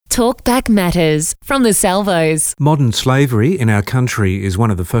Talkback Matters from the Salvos. Modern slavery in our country is one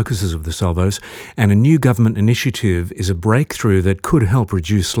of the focuses of the Salvos, and a new government initiative is a breakthrough that could help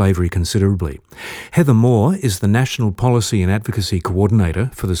reduce slavery considerably. Heather Moore is the National Policy and Advocacy Coordinator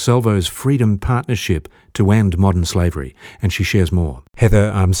for the Salvos Freedom Partnership to End Modern Slavery, and she shares more.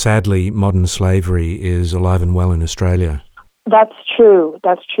 Heather, sadly, modern slavery is alive and well in Australia. That's true.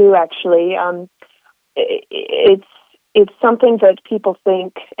 That's true, actually. It's something that people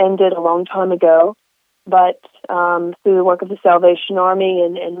think ended a long time ago, but through the work of the Salvation Army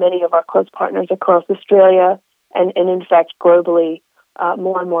and many of our close partners across Australia and in fact globally,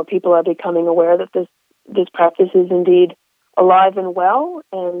 more and more people are becoming aware that this practice is indeed alive and well.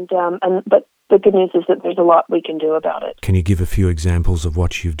 But the good news is that there's a lot we can do about it. Can you give a few examples of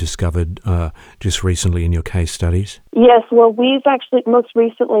what you've discovered just recently in your case studies? Yes, well, we've actually most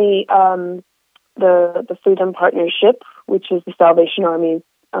recently the Freedom Partnership, which is the Salvation Army's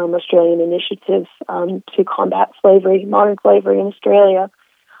Australian initiative to combat slavery, modern slavery in Australia.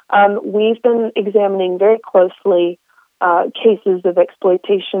 We've been examining very closely cases of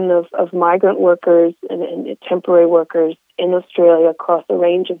exploitation of migrant workers and temporary workers in Australia across a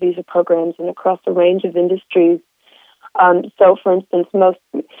range of visa programs and across a range of industries. So, for instance, most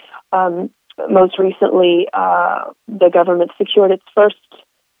recently, the government secured its first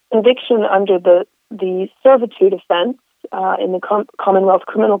conviction under the servitude offense in the Commonwealth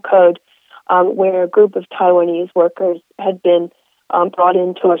Criminal Code, where a group of Taiwanese workers had been brought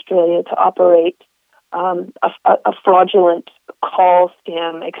into Australia to operate a fraudulent call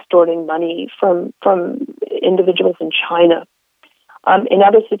scam extorting money from individuals in China. In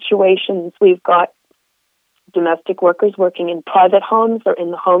other situations, we've got domestic workers working in private homes or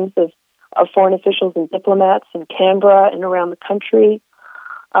in the homes of foreign officials and diplomats in Canberra and around the country.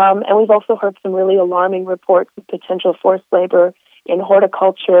 And we've also heard some really alarming reports of potential forced labor in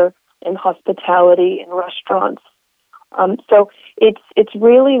horticulture, in hospitality, in restaurants. So it's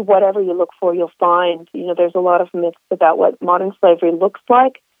really whatever you look for, you'll find. You know, there's a lot of myths about what modern slavery looks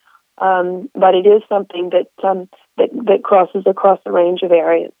like, but it is something that crosses across a range of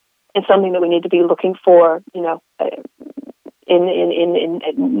areas. It's something that we need to be looking for, you know, in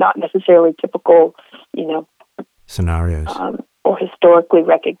not necessarily typical, you know, scenarios. Or historically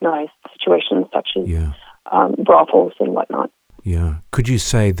recognized situations such as brothels and whatnot. Yeah. Could you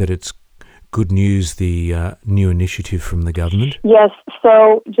say that it's good news, the new initiative from the government? Yes.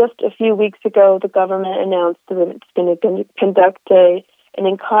 So just a few weeks ago, the government announced that it's going to conduct an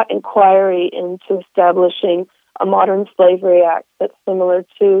inquiry into establishing a modern slavery act that's similar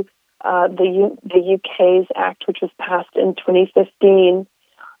to the UK's act, which was passed in 2015.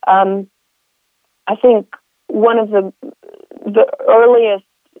 I think one of the earliest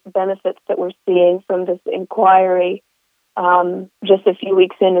benefits that we're seeing from this inquiry just a few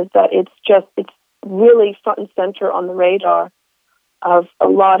weeks in is that it's really front and center on the radar of a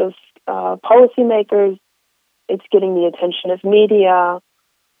lot of policymakers. It's getting the attention of media,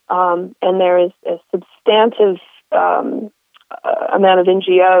 and there is a substantive amount of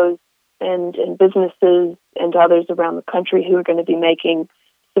NGOs and businesses and others around the country who are going to be making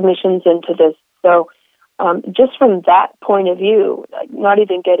submissions into this. So just from that point of view, not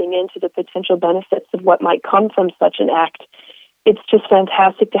even getting into the potential benefits of what might come from such an act, it's just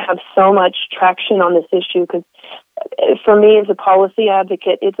fantastic to have so much traction on this issue, because for me as a policy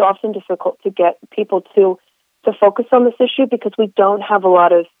advocate, it's often difficult to get people to focus on this issue because we don't have a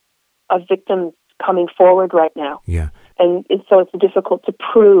lot of victims coming forward right now. Yeah. And so it's difficult to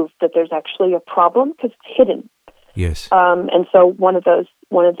prove that there's actually a problem because it's hidden. Yes. And so one of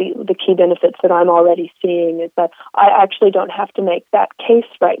the key benefits that I'm already seeing is that I actually don't have to make that case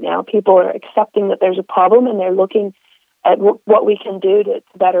right now. People are accepting that there's a problem and they're looking at what we can do to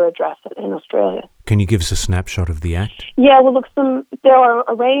better address it in Australia. Can you give us a snapshot of the Act? Yeah, well, look, there are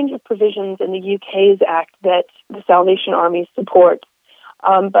a range of provisions in the UK's Act that the Salvation Army supports.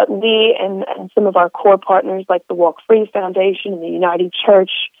 But we and some of our core partners like the Walk Free Foundation and the United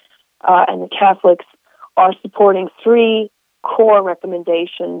Church and the Catholics are supporting three core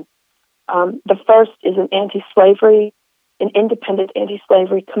recommendations. The first is an independent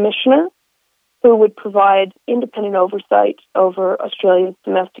anti-slavery commissioner who would provide independent oversight over Australia's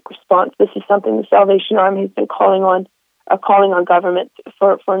domestic response. This is something the Salvation Army has been calling on government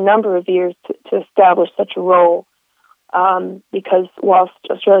for a number of years to establish such a role. Because whilst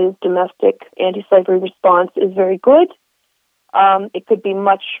Australia's domestic anti-slavery response is very good, it could be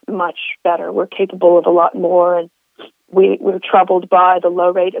much, much better. We're capable of a lot more, and we're troubled by the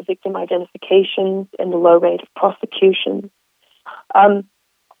low rate of victim identifications and the low rate of prosecution.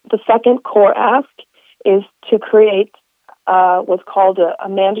 The second core ask is to create was called a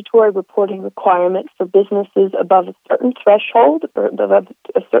mandatory reporting requirement for businesses above a certain threshold, or above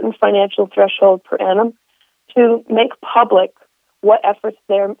a certain financial threshold per annum, to make public what efforts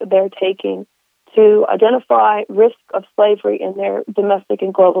they're taking to identify risk of slavery in their domestic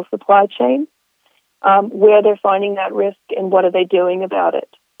and global supply chain, where they're finding that risk and what are they doing about it.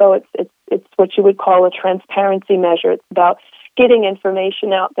 So it's what you would call a transparency measure. It's about getting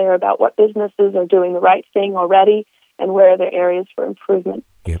information out there about what businesses are doing the right thing already and where are there areas for improvement.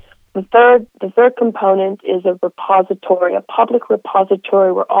 Yep. The third component is a repository, a public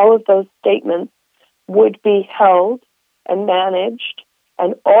repository where all of those statements would be held and managed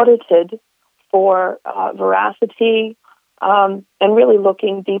and audited for veracity, and really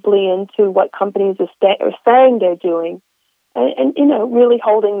looking deeply into what companies are saying they're doing, and really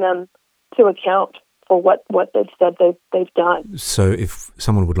holding them to account for what they've said they've done. So if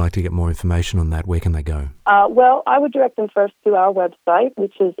someone would like to get more information on that, where can they go? Well, I would direct them first to our website,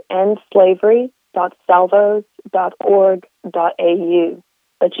 which is endslavery.salvos.org.au.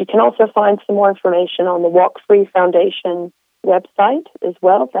 But you can also find some more information on the Walk Free Foundation website as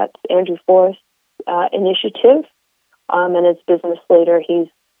well. That's Andrew Forrest's initiative. And as business leader, he's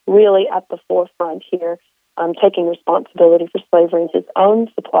really at the forefront here, taking responsibility for slavery in his own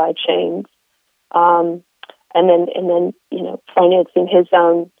supply chains, and then financing his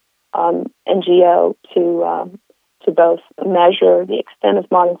own NGO to both measure the extent of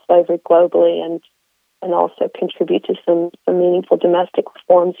modern slavery globally and also contribute to some meaningful domestic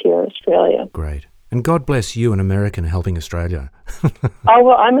reforms here in Australia. Great. And God bless you, an American, helping Australia. Oh,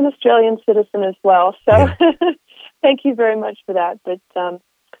 well, I'm an Australian citizen as well, so yeah. Thank you very much for that. But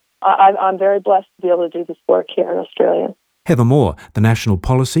I'm very blessed to be able to do this work here in Australia. Heather Moore, the National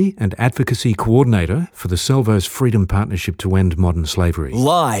Policy and Advocacy Coordinator for the Salvos Freedom Partnership to End Modern Slavery.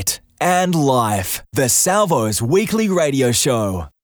 Light and Life, the Salvos Weekly Radio Show.